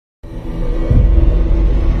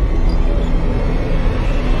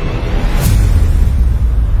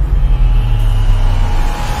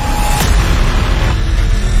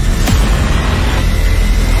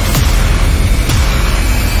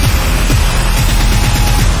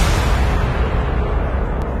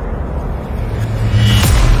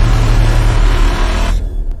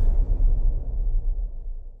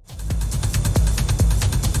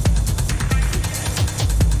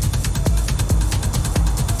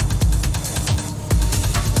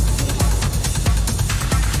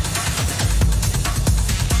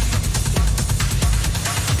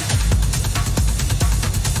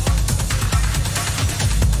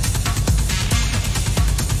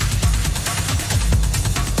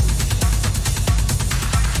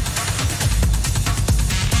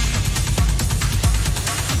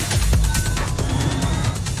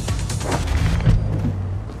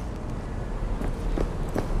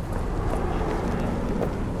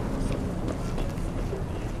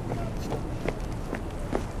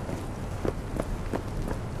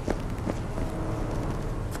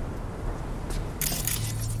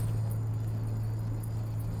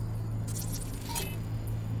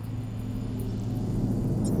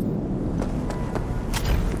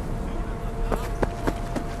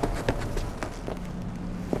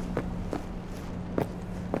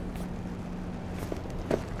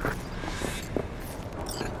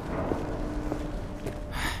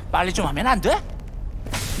빨리 좀 하면 안 돼?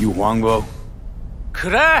 You Huangbo?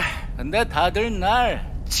 그래. 근데 다들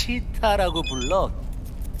날 치타라고 불러.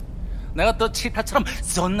 내가 또 치타처럼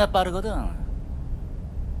존나 빠르거든.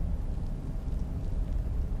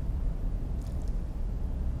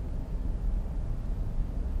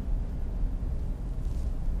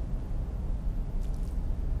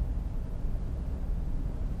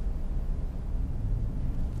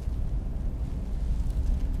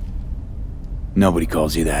 Nobody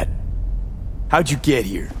calls you that. How'd you get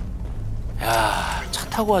here? 야, 차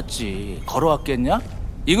타고 왔지. 걸어왔겠냐?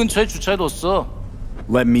 이 근처에 주차해뒀어.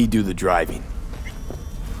 Let me do the driving.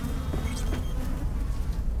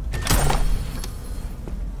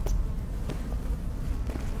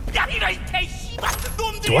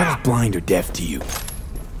 Do I look blind or deaf to you?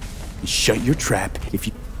 Shut your trap if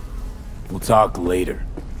you... We'll talk later.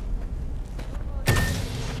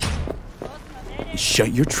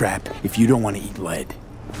 Shut your trap if you don't want to eat lead.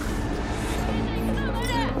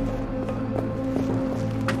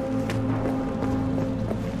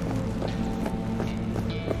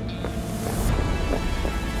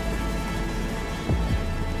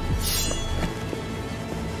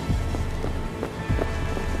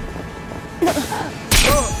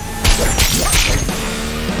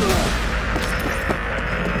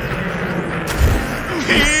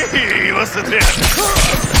 What's the deal?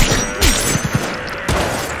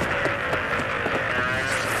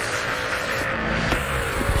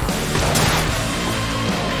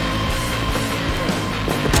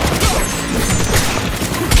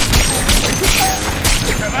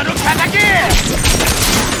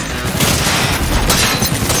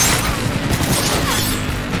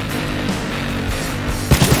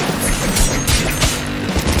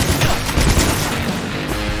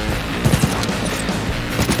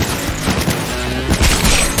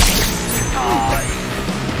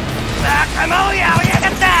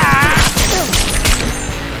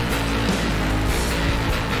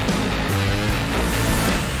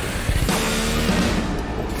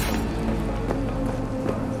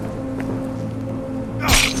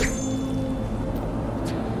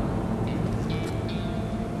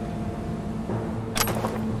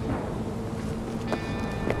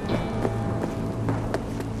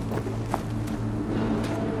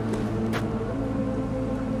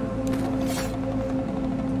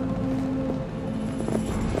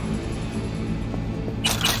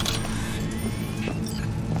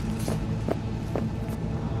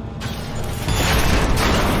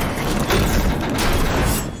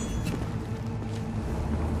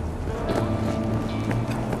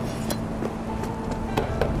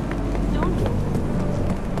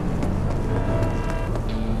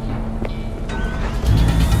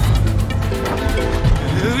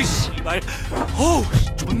 어우,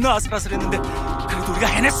 존나 아슬아슬했는데 그래도 우리가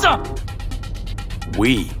해냈어.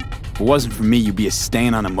 We. If it wasn't for me, you'd be a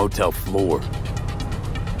stain on a motel floor.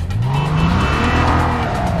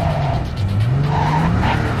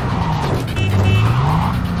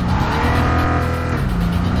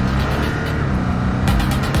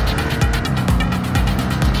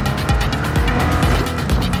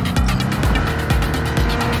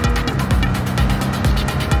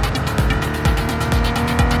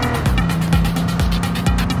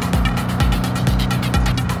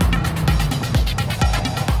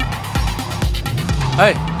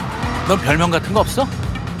 에이, 넌 별명 같은 거 없어?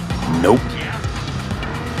 Nope.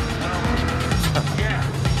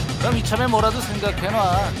 그럼 이참에 뭐라도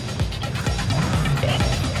생각해놔.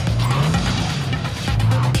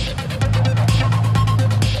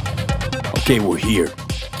 Okay, we're here.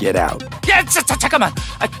 Get out. 야, 잠깐만.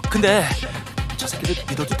 아, 근데 저 새끼를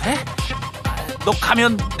믿어도 돼? 너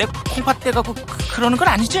가면 내 콩팥 떼가고 그러는 건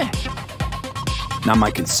아니지? Not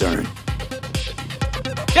my concern.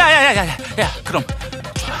 야, 그럼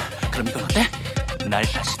좋아. 그럼 이건 어때? 날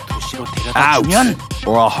다시 도시로 데려다 주면.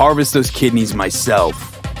 Or I'll harvest those kidneys myself.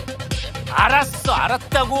 알았어,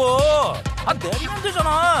 알았다고. 아, 내리면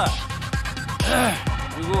되잖아.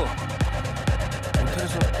 그리고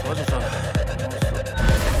호텔에서 도와줘서.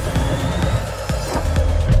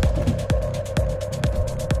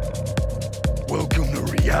 Welcome to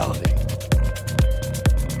reality.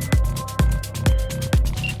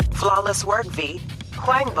 Flawless work, V.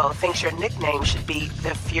 Huangbo thinks your nickname should be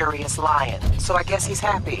the Furious Lion, so I guess he's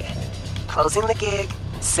happy. Closing the gig,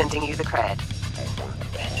 sending you the cred.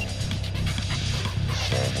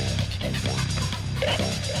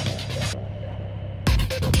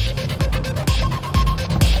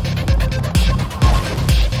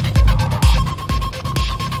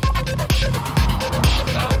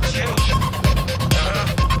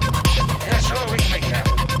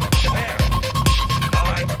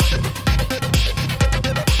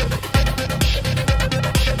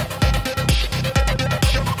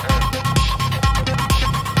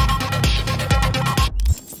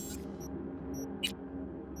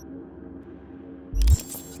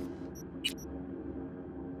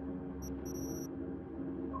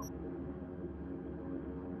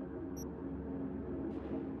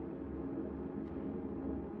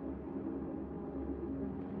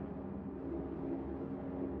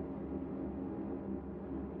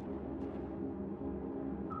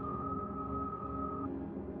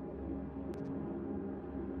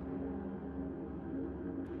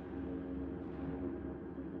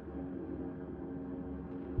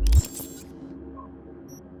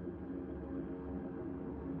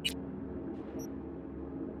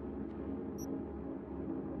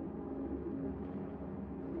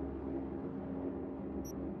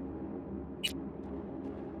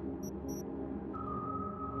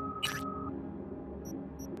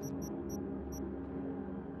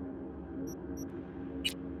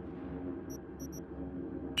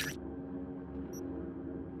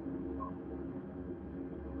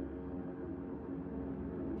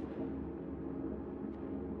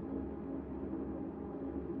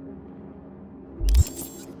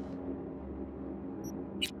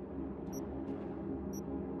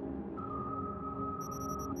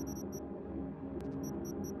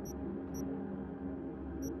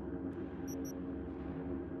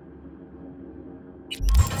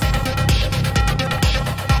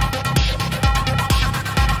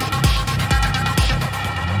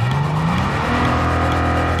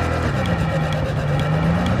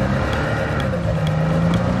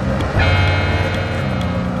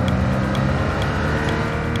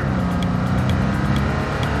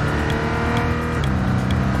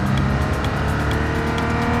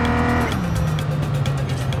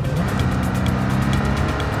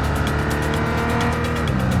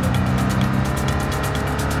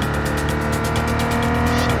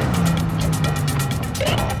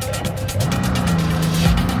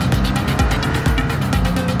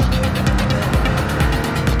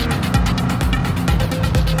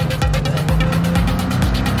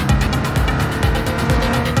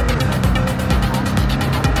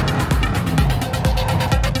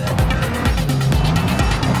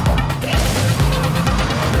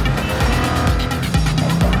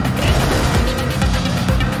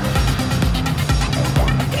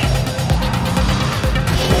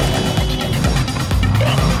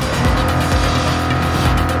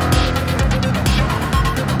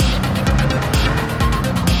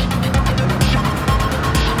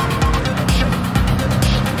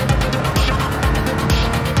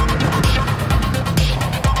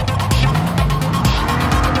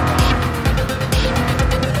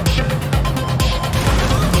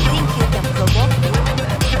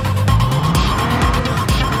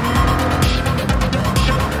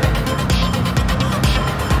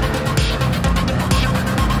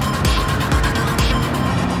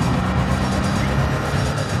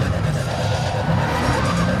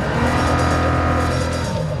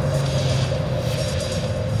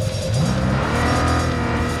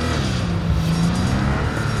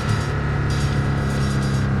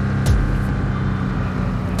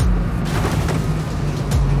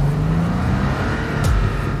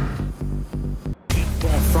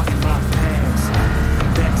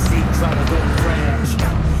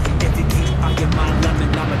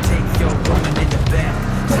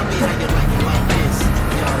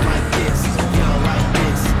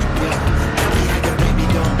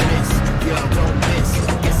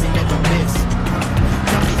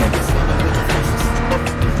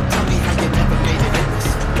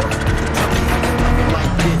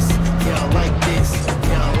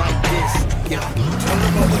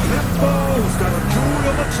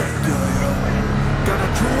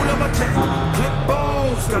 tank. Clip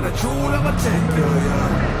balls, got a jewel of a tank.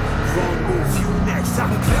 Wrong move, you next.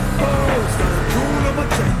 I'm a clip balls, got a jewel of a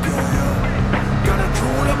tank. Got a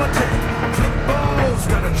jewel of a tank. Clip balls,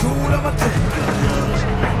 got a jewel of a tank.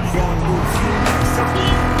 Wrong move, you next. I'm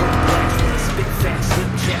a spit fast,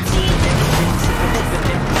 slip chest.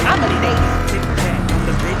 How many days? Tic tac, I'm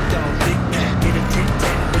the big dog, big Mac. Get a tic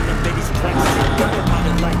tac when the baby's plastic. Don't about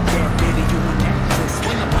it like that, baby, you an actress.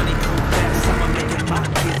 When the money come fast, I'ma make it my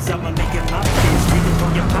kids. I'ma make it my kids. Take it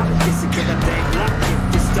from your pockets and get a bag locked in.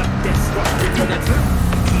 Just stuck that stuff in the drip.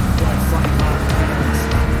 Keep on fighting my pants.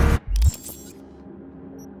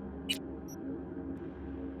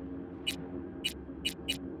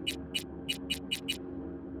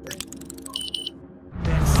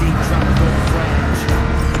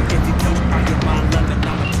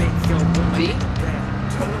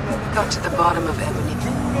 Got to the bottom of Ebony.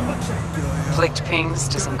 Flicked pings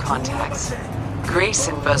to some contacts.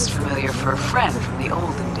 Grayson buzzed familiar for a friend from the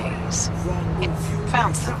olden days. It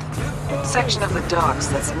found something. Section of the docks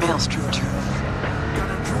that's Maelstrom turf.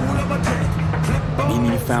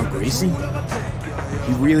 Meaning you found Grayson?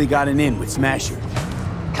 You really got an in with Smasher.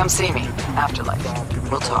 Come see me. Afterlife.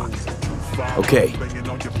 We'll talk. Okay. Give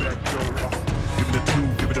it a 2,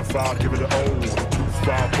 give it a 5, give it a O. 2,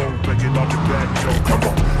 5, 0, banging on your back door. Come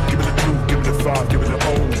on, give it a 2, give it a 5, give it a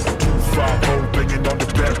O. 2, 5, 0, banging on the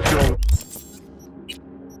back door.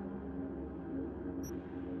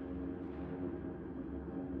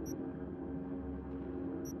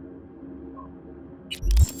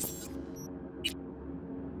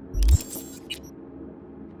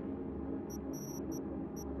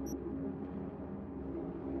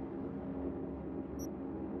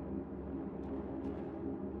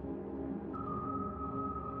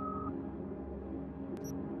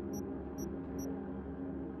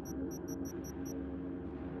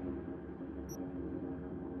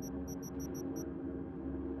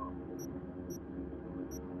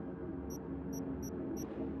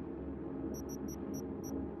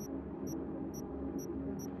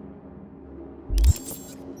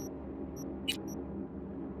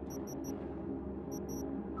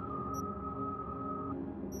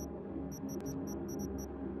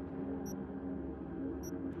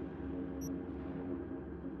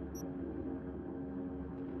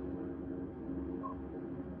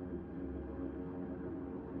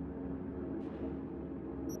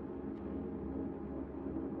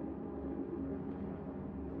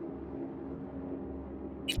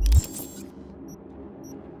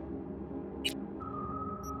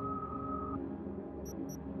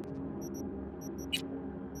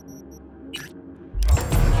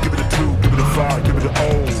 Give it an O,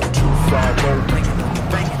 2, 5, 0, bang it on,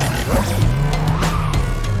 bang it.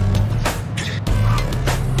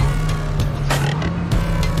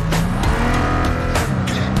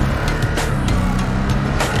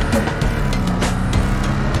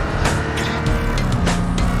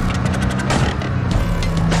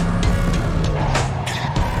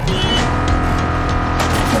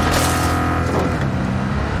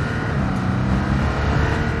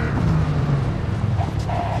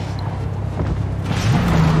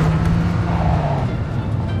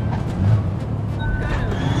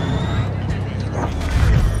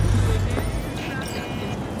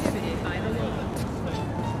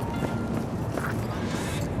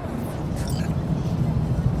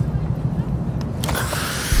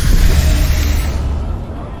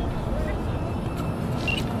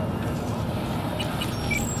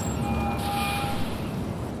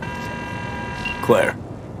 Claire.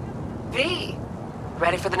 V,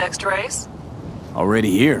 ready for the next race?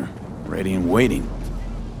 Already here. Ready and waiting.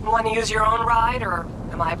 Want to use your own ride, or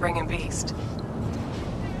am I bringing Beast?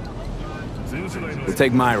 We'll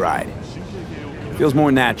take my ride. Feels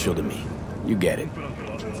more natural to me. You get it.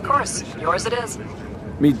 Of course, yours it is.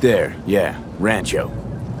 Meet there, yeah. Rancho.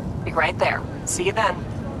 Be right there. See you then.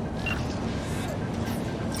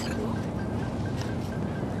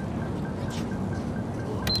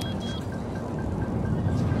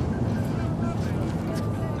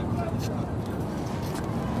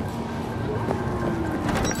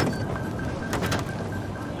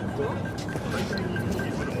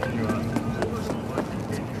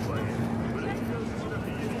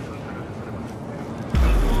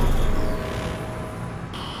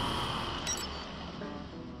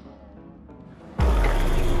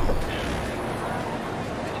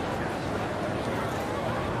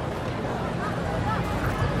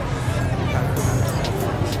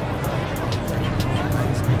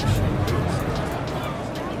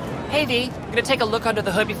 Hey V, gonna take a look under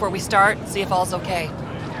the hood before we start, see if all's okay.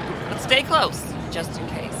 But stay close, just in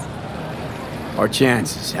case. Our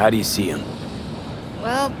chances, how do you see them?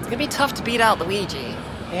 Well, it's gonna be tough to beat out Luigi.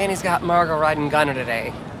 And he's got Margot riding Gunner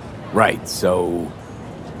today. Right, so...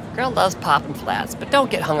 Girl loves popping flats, but don't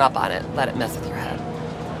get hung up on it. Let it mess with your head.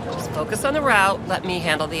 Just focus on the route, let me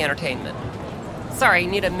handle the entertainment. Sorry, you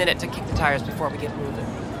need a minute to kick the tires before we get moving.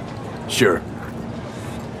 Sure.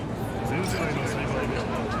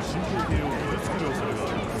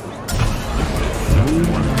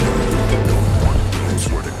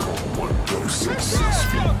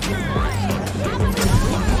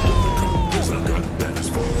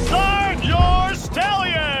 Start your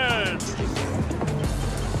stallions!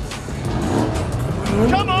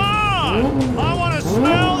 Come on! I want to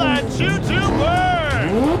smell that choo-choo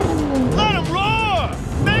burn! Let 'em roar!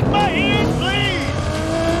 Make my ears bleed!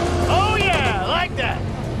 Oh yeah, like that!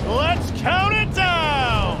 Let's count it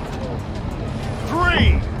down!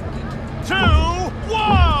 3, 2,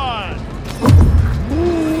 1!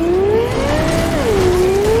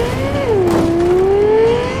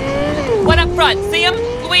 One up front, see him?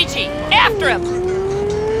 Luigi, after him!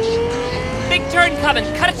 Big turn coming,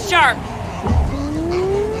 cut it sharp!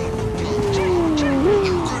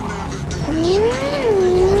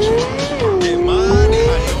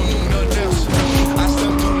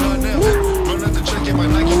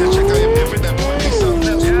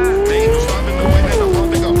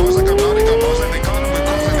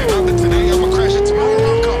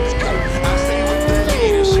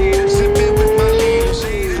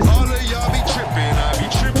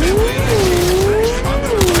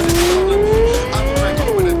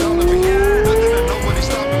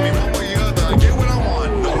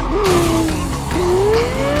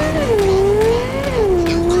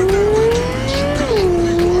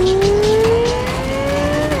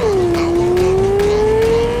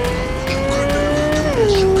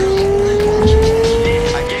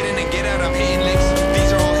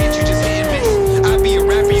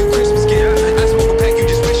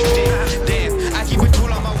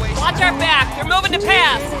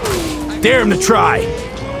 Dare him to try.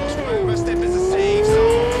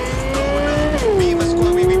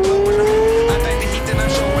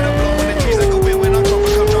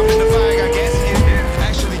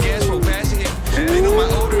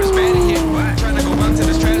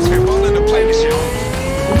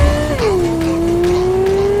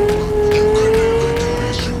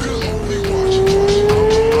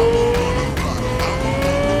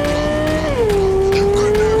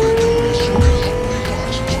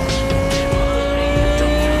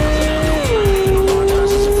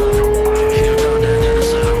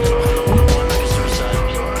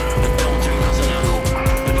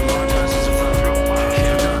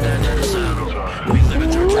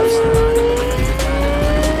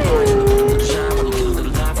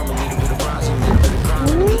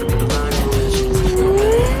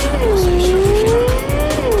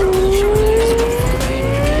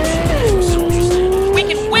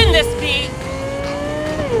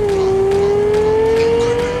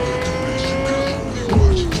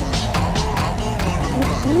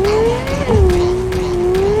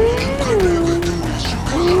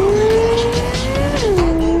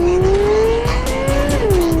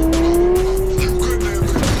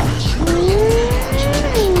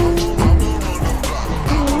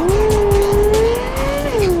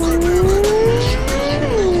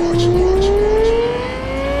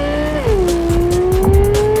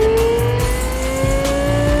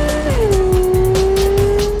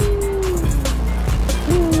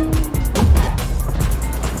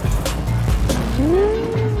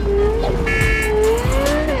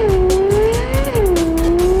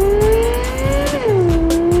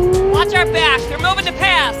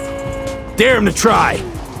 Dare him to try.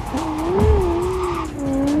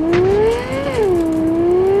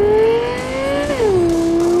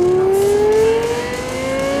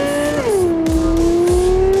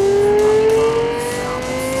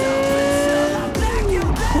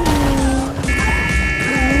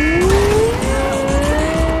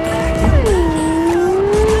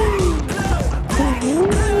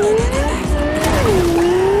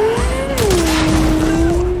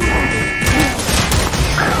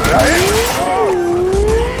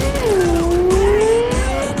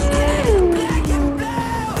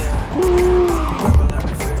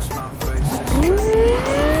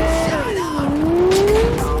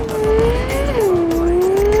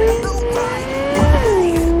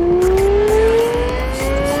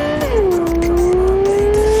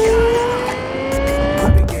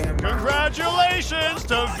 Congratulations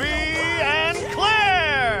to V and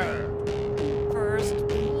Claire! First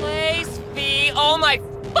place, V. Oh my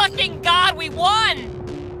fucking god, we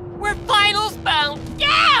won! We're finals bound,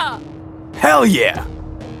 yeah! Hell yeah!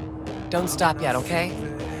 Don't stop yet, okay?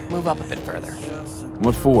 Move up a bit further.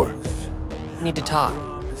 What for? Need to talk.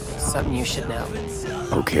 Something you should know.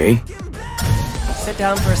 Okay. Sit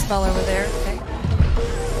down for a spell over there, okay?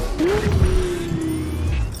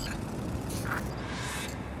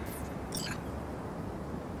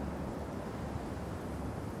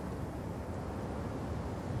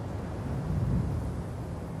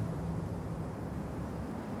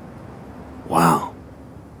 Wow.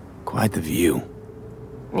 Quite the view.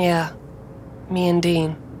 Yeah. Me and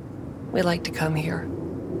Dean. We like to come here.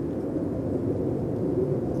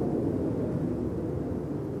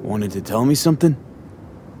 Wanted to tell me something?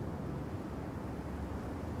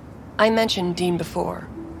 I mentioned Dean before.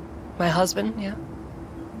 My husband, yeah?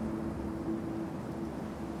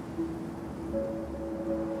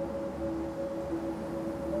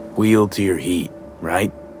 Wheel to your heat,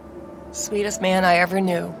 right? Sweetest man I ever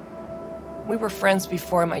knew. We were friends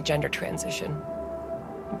before my gender transition.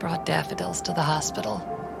 He brought daffodils to the hospital.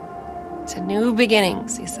 To new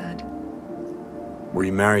beginnings, he said. Were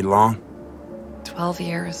you married long? 12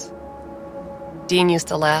 years. Dean used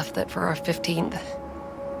to laugh that for our 15th,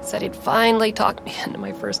 said he'd finally talked me into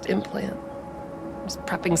my first implant. I was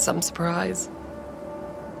prepping some surprise.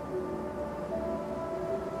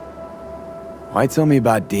 Why tell me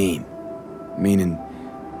about Dean? Meaning,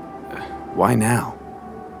 why now?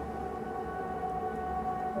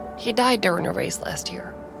 He died during a race last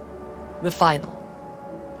year. The final.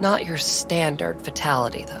 Not your standard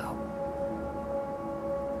fatality, though.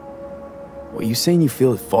 What, you saying you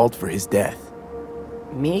feel at fault for his death?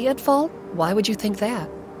 Me at fault? Why would you think that?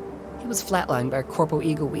 He was flatlined by a corpo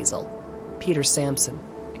ego weasel, Peter Sampson.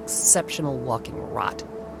 Exceptional walking rot.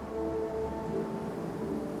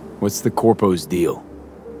 What's the corpo's deal?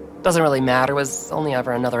 Doesn't really matter, was only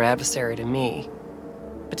ever another adversary to me.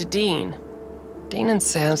 But to Dean and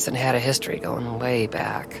Sampson had a history going way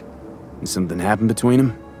back. And something happened between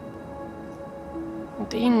them?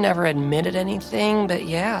 Dean never admitted anything, but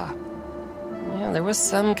yeah, there was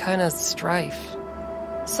some kind of strife.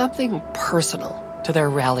 Something personal to their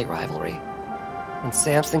rally rivalry. When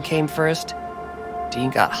Sampson came first, Dean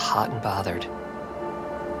got hot and bothered.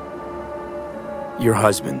 Your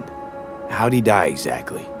husband, how'd he die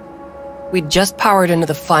exactly? We'd just powered into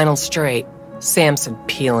the final straight, Sampson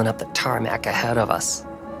peeling up the tarmac ahead of us.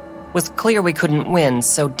 Was clear we couldn't win,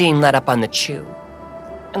 so Dean let up on the chew.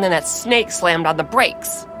 And then that snake slammed on the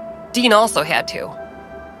brakes. Dean also had to.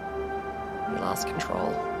 He lost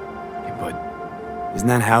control. Yeah, but isn't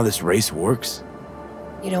that how this race works?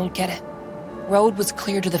 You don't get it. Road was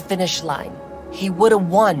clear to the finish line. He would have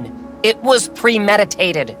won. It was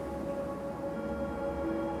premeditated.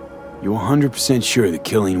 You 100% sure the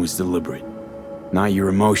killing was deliberate? Not your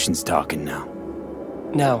emotions talking now?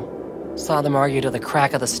 No. Saw them argue to the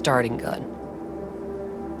crack of the starting gun.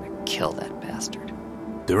 I'd kill that bastard.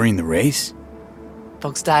 During the race?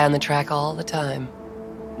 Folks die on the track all the time.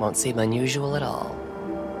 Won't seem unusual at all.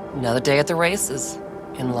 Another day at the races.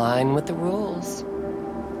 In line with the rules.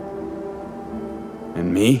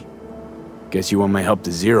 And me? Guess you want my help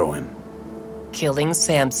to zero him. Killing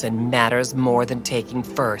Sampson matters more than taking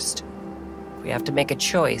first. We have to make a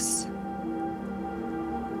choice.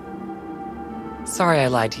 Sorry I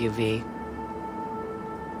lied to you, V.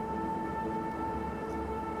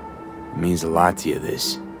 It means a lot to you,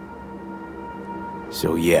 this.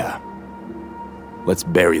 So yeah, let's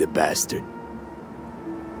bury the bastard.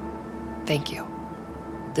 Thank you.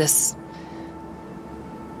 It's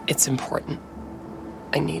important.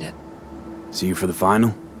 I need it. See you for the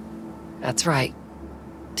final? That's right.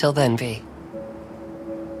 Till then, V.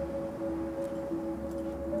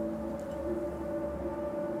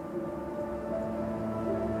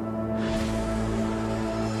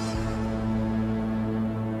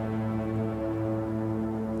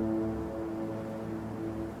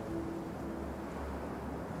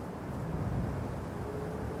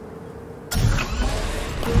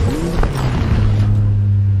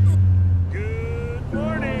 Good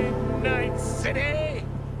morning, Night City.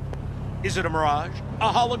 Is it a mirage?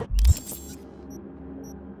 A hologram?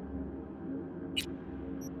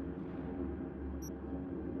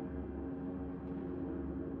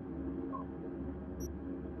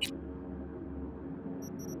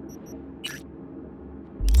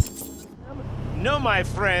 No, my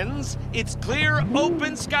friends, it's clear,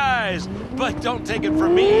 open skies. But don't take it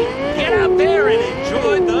from me. Get out there and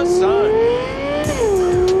enjoy the sun.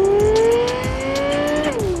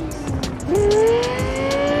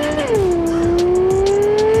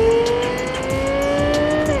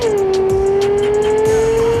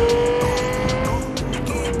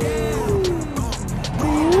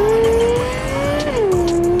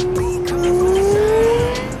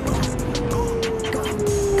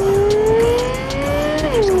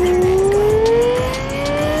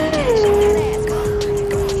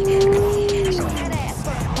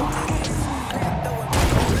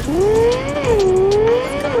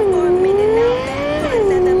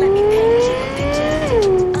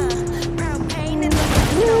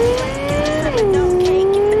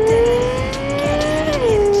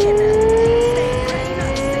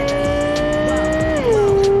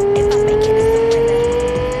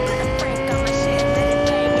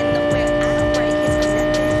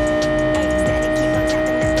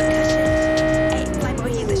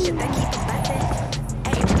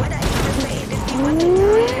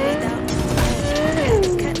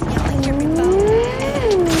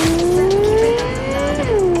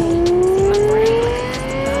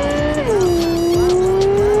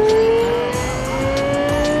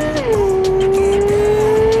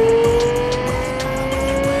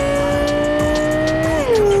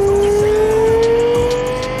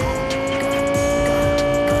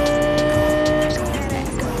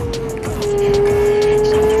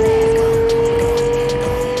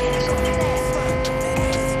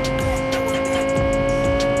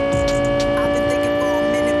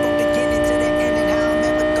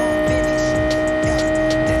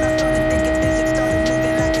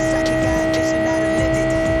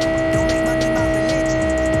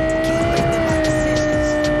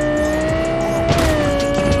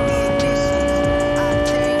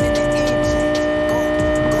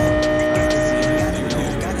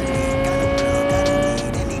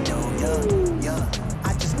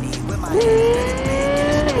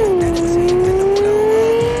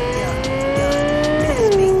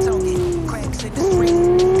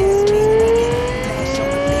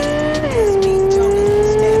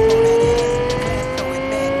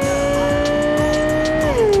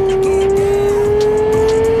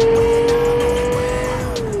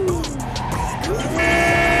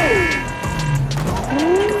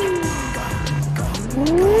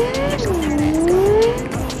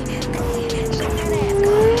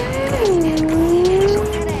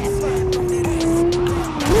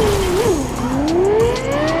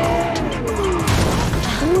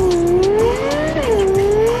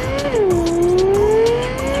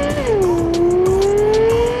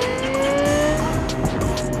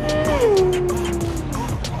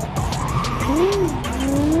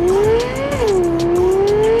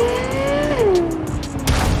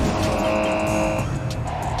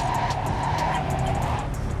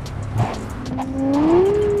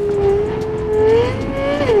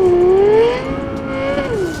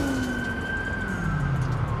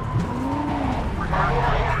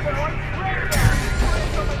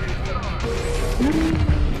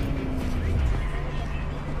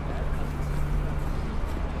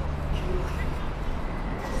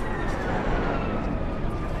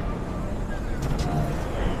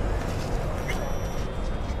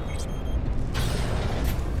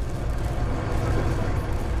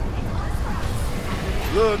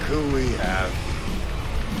 Look who we have.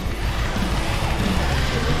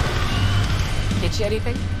 Get you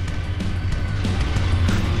anything?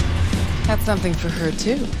 Had something for her,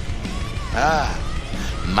 too. Ah,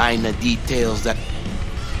 minor details that...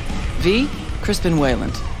 V, Crispin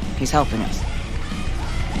Wayland. He's helping us.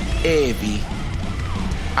 Hey, V.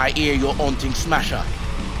 I hear you're hunting Smasher.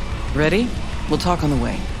 Ready? We'll talk on the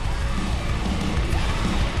way.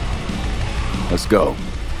 Let's go.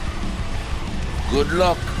 Good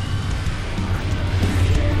luck.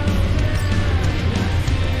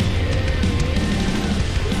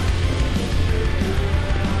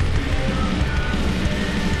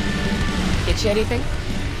 Get you anything?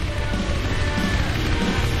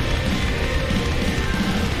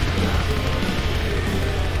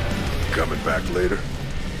 Coming back later?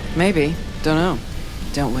 Maybe. Don't know.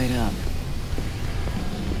 Don't wait up.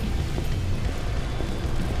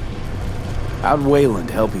 How'd Wayland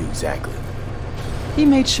help you exactly? He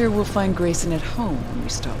made sure we'll find Grayson at home when we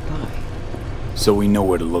stop by. So we know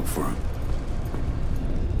where to look for him.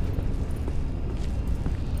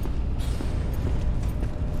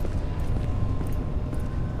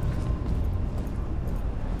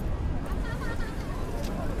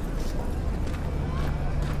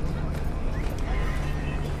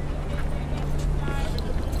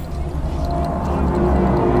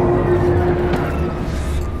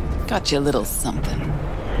 Got you a little something.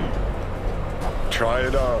 Try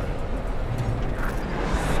it on.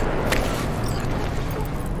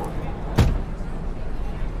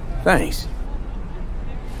 Thanks.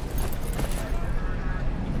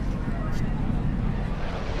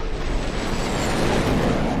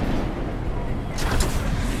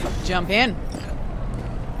 Jump in.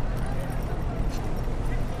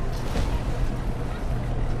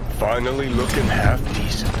 Finally looking half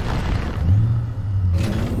decent.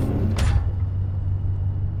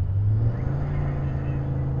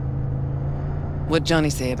 What'd Johnny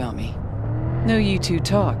say about me? No, you two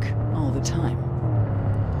talk all the time.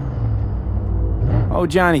 Oh,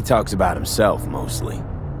 Johnny talks about himself, mostly.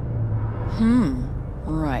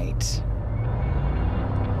 Right.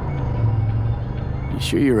 You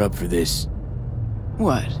sure you're up for this?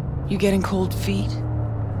 What? You getting cold feet?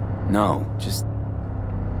 No, just...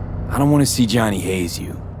 I don't want to see Johnny haze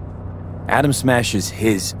you. Adam Smasher's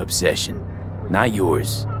his obsession, not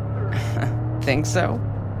yours. Think so?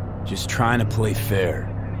 Just trying to play fair.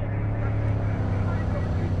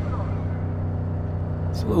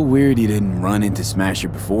 It's a little weird you didn't run into Smasher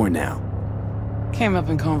before now. Came up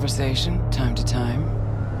in conversation, time to time.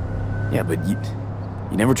 Yeah, but you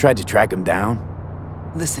never tried to track him down?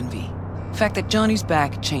 Listen, V. The fact that Johnny's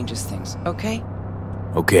back changes things, okay?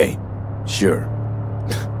 Okay, sure.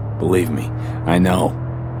 Believe me, I know.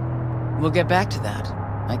 We'll get back to that,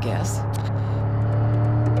 I guess.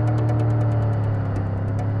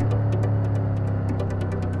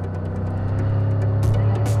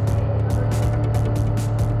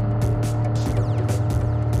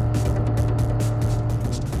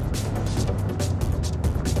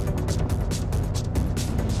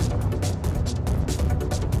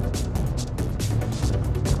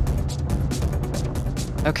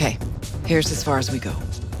 Okay, here's as far as we go.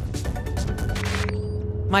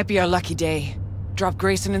 Might be our lucky day. Drop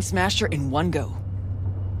Grayson and Smasher in one go.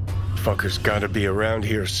 Fucker's gotta be around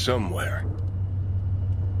here somewhere.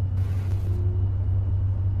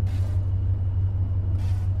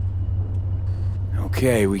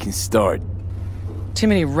 Okay, we can start. Too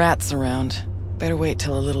many rats around. Better wait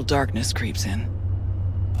till a little darkness creeps in.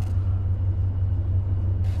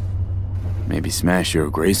 Maybe Smasher or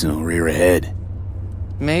Grayson will rear ahead.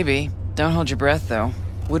 Maybe. Don't hold your breath, though.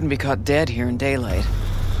 Wouldn't be caught dead here in daylight.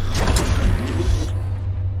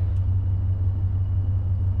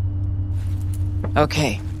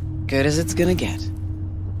 Okay. Good as it's gonna get.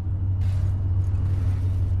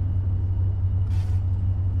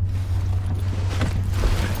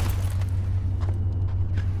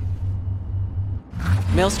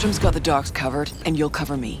 Maelstrom's got the docks covered, and you'll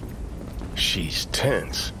cover me. She's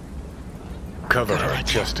tense. Cover her Right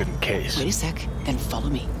just in case. Wait a sec, then follow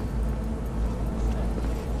me.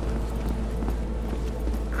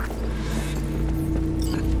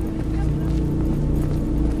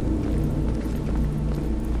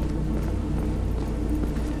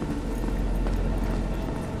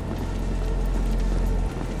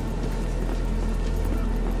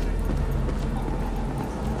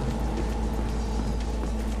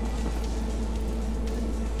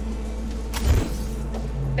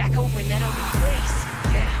 Back over in that other place.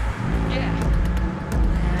 Yeah.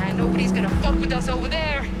 Nobody's gonna fuck with us over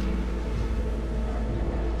there.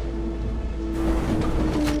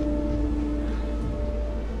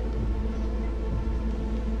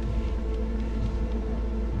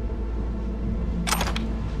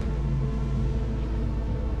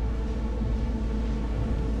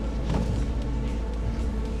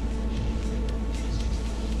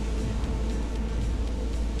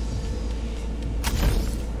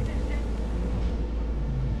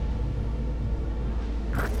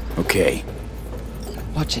 Okay.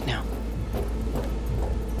 Watch it now.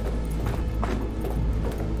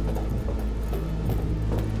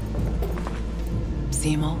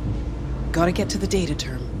 See 'em all? Gotta get to the data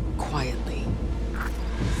term quietly.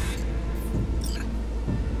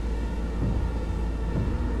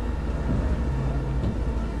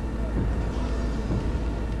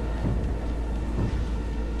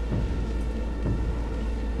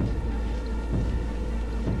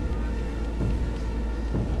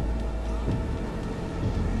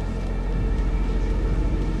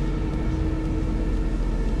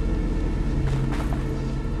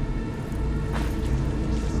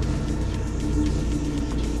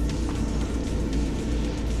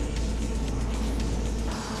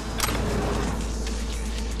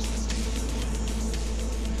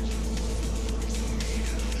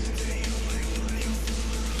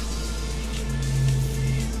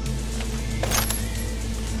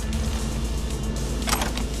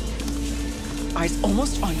 Eyes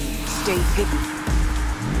almost on you. Stay hidden.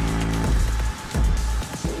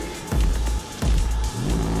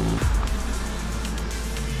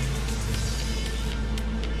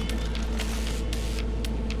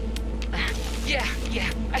 Yeah.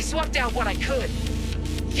 I swapped out what I could.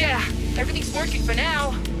 Yeah, everything's working for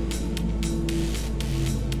now.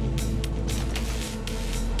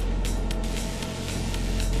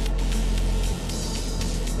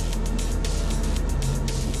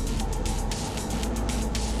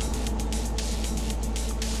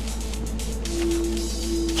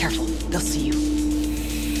 Careful, they'll see you.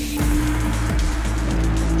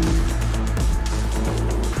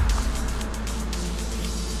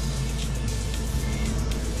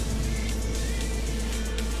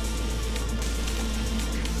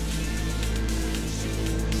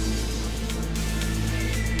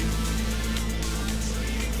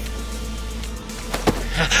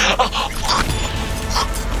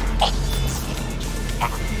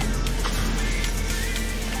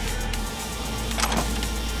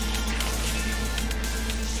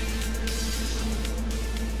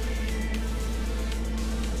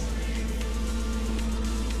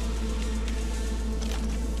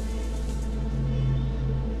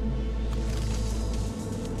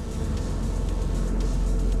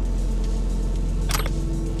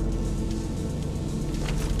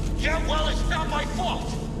 Yeah, well, it's not my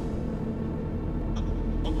fault.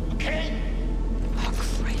 Okay? Oh,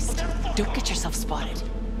 Christ. Don't get yourself spotted.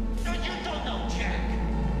 No, you don't know, Jack.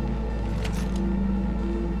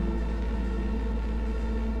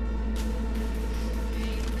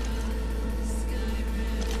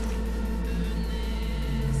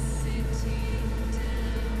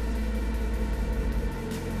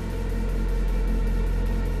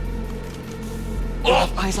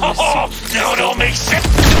 Eyes on us soon. No, don't make sense.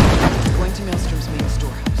 Going to Maelstrom's main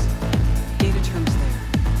storehouse. Data terms there.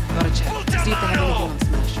 Gotta check. See if they have anything on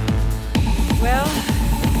Smash. Well,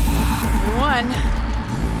 we won.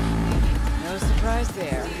 No surprise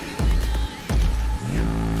there.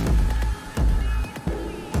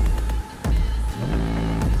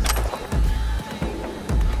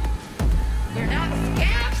 We're not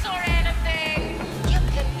scabs or anything. You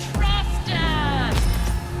can trust us.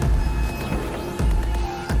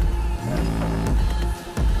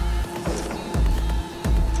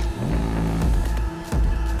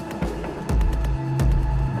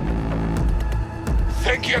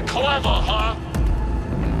 Think you're clever, huh?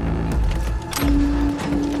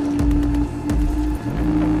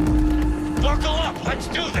 Buckle up, let's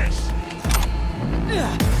do this.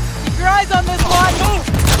 Keep your eyes on this one!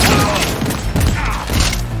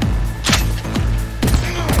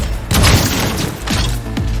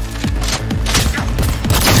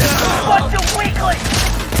 Bunch of weaklings!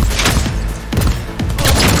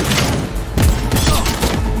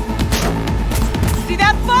 See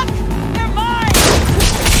that fuck? They're mine!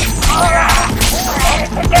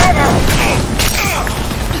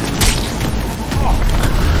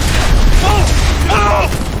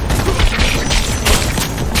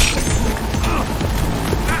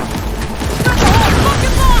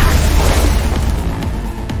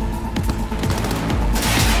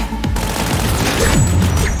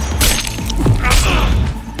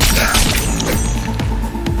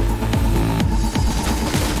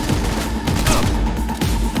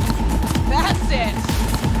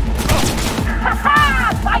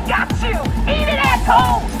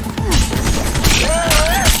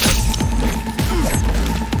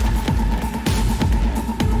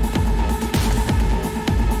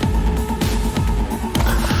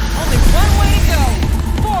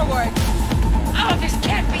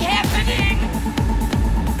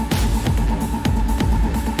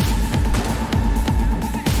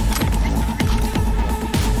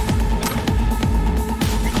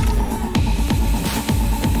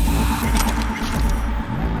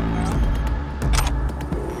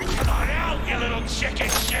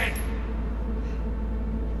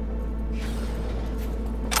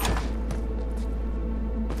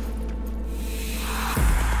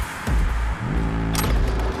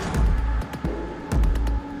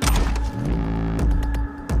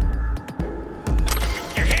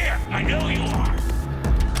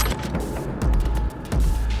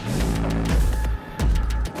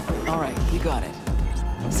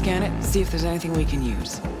 Scan it, see if there's anything we can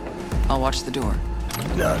use. I'll watch the door.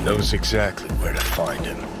 Now knows exactly where to find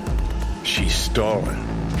him. She's stalling.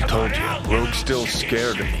 Told you, Rogue's still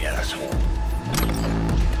scared of the asshole.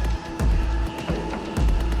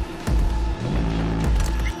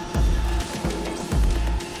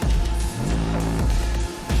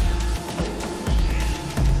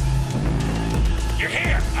 You're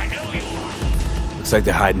here! I know you are! Looks like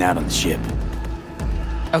they're hiding out on the ship.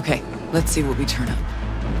 Okay, let's see what we turn up.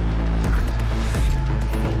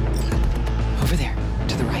 Over there,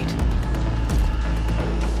 to the right.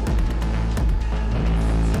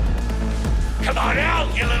 Come on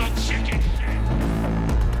out, you little chicken!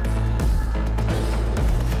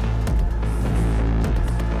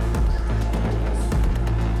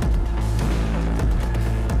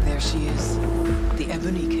 There she is. The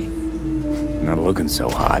Ebony King. Not looking so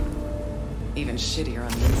hot. Even shittier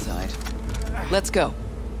on the inside. Let's go.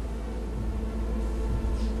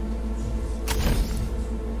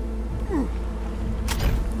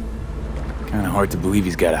 Kinda hard to believe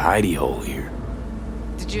he's got a hidey hole here.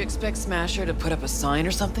 Did you expect Smasher to put up a sign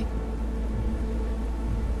or something?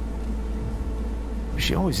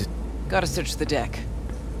 She always... Gotta search the deck.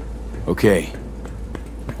 Okay.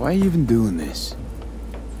 Why are you even doing this?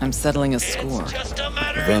 I'm settling a score. Just a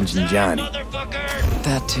matter of Avenging time, Johnny. motherfucker!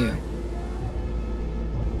 That too.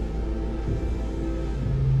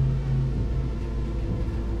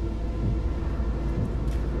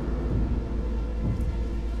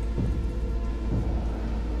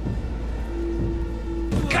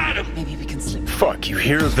 Got him! Maybe we can slip. Fuck, you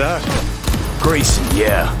hear that? Grayson,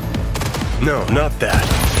 yeah. No, not that.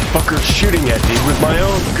 Fucker's shooting at me with my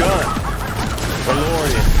own gun.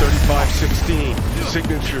 DeLorean, 3516.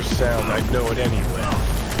 Signature sound, I'd know it anywhere.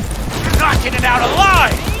 You're not getting out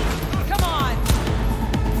alive! Come on!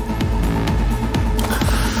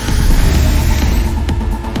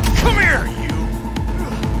 Come here, you!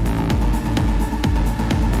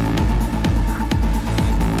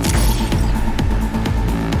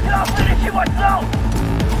 I'll finish you myself!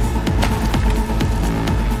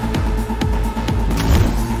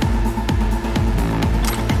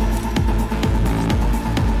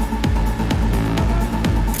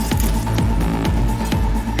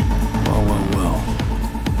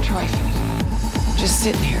 Trifid. Just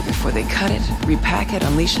sitting here before they cut it, repack it,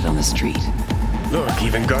 unleash it on the street. Look,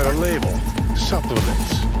 even got a label.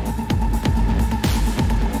 Supplements.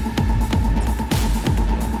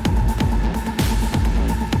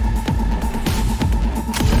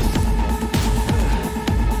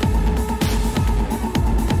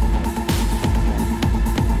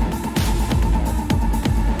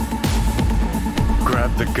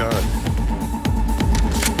 Grab the gun.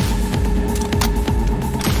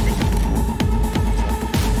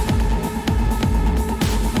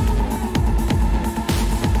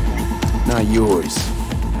 Not yours,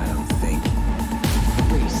 I don't think.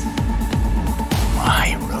 Reese.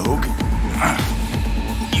 My, Rogue.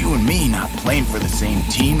 You and me not playing for the same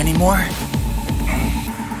team anymore?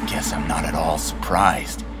 Guess I'm not at all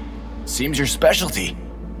surprised. Seems your specialty.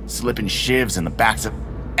 Slipping shivs in the backs of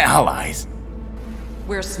allies.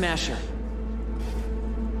 Where's Smasher?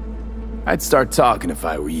 I'd start talking if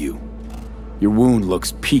I were you. Your wound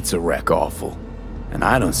looks pizza wreck awful, and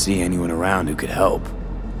I don't see anyone around who could help.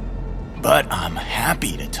 But I'm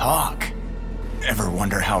happy to talk. Ever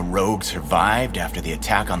wonder how Rogue survived after the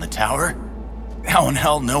attack on the tower? How in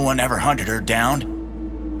hell no one ever hunted her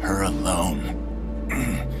down? Her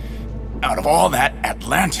alone. Out of all that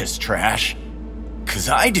Atlantis trash. 'Cause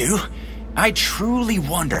I do. I truly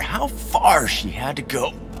wonder how far she had to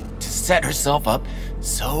go to set herself up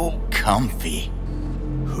so comfy.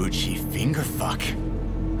 Who'd she finger fuck?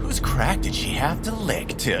 Whose crack did she have to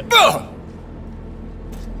lick to... Ugh!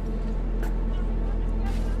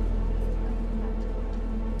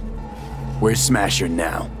 Where's Smasher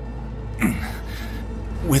now?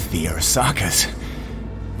 With the Arasakas.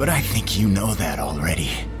 But I think you know that already.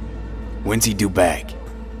 When's he due back?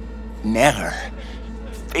 Never.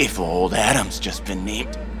 Faithful old Adam's just been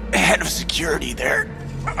named head of security there.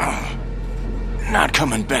 Not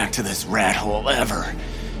coming back to this rat hole ever.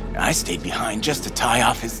 I stayed behind just to tie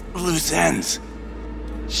off his loose ends.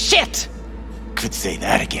 Shit! Could say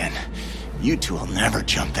that again. You two will never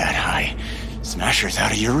jump that high. Smasher's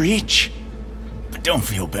out of your reach. But don't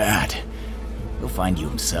feel bad. He'll find you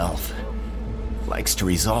himself. Likes to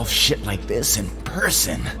resolve shit like this in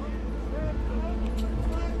person.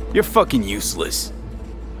 You're fucking useless.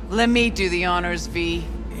 Let me do the honors, V.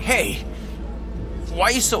 Hey, why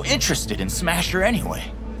are you so interested in Smasher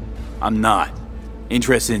anyway? I'm not.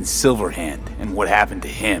 Interested in Silverhand and what happened to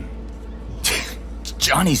him.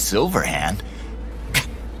 Jonny Silverhand?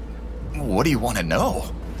 What do you want to know?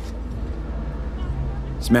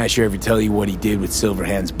 Smasher ever tell you what he did with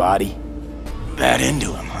Silverhand's body? That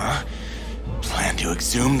into him, huh? Plan to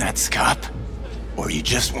exhume that scop? Or you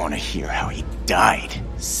just want to hear how he died,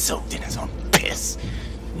 soaked in his own piss?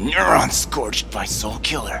 Neurons scorched by Soul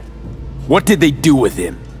Killer. What did they do with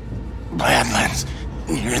him? Badlands,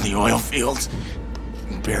 near the oil fields.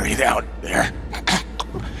 Buried out there.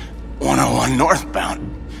 101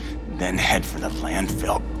 northbound. Then head for the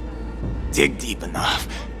landfill. Dig deep enough.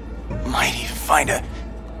 Might even find a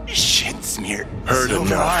shit-smeared Heard silver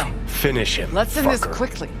enough. arm. Finish him, Let's end this fucker.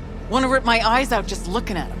 quickly. Want to rip my eyes out just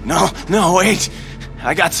looking at him. No, wait.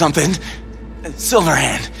 I got something.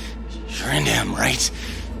 Silverhand. You're into him, right?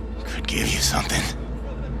 Could give you something.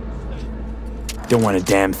 Don't want a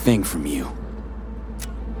damn thing from you.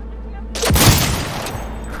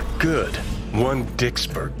 Good. One dick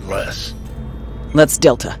spurt less. Let's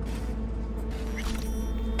Delta.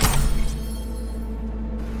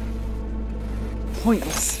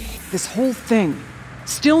 Pointless. This whole thing.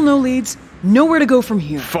 Still no leads, nowhere to go from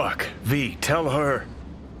here. Fuck. V, tell her.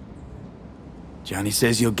 Johnny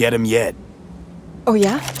says you'll get him yet. Oh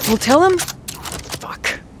yeah? We'll tell him?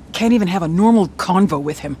 Fuck. Can't even have a normal convo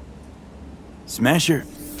with him. Smasher?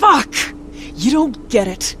 Fuck! You don't get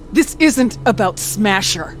it. This isn't about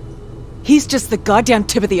Smasher. He's just the goddamn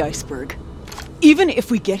tip of the iceberg. Even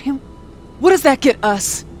if we get him, what does that get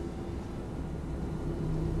us?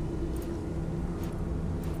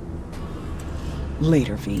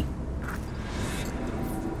 Later, V.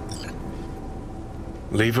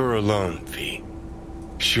 Leave her alone, V.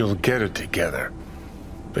 She'll get it together.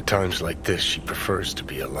 But times like this, she prefers to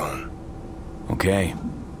be alone. Okay.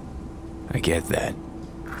 I get that.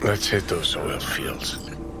 Let's hit those oil fields.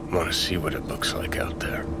 Want to see what it looks like out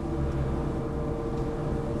there.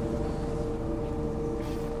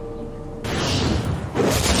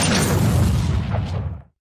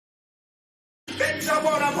 Bitch, I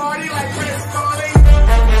wanna party like Chris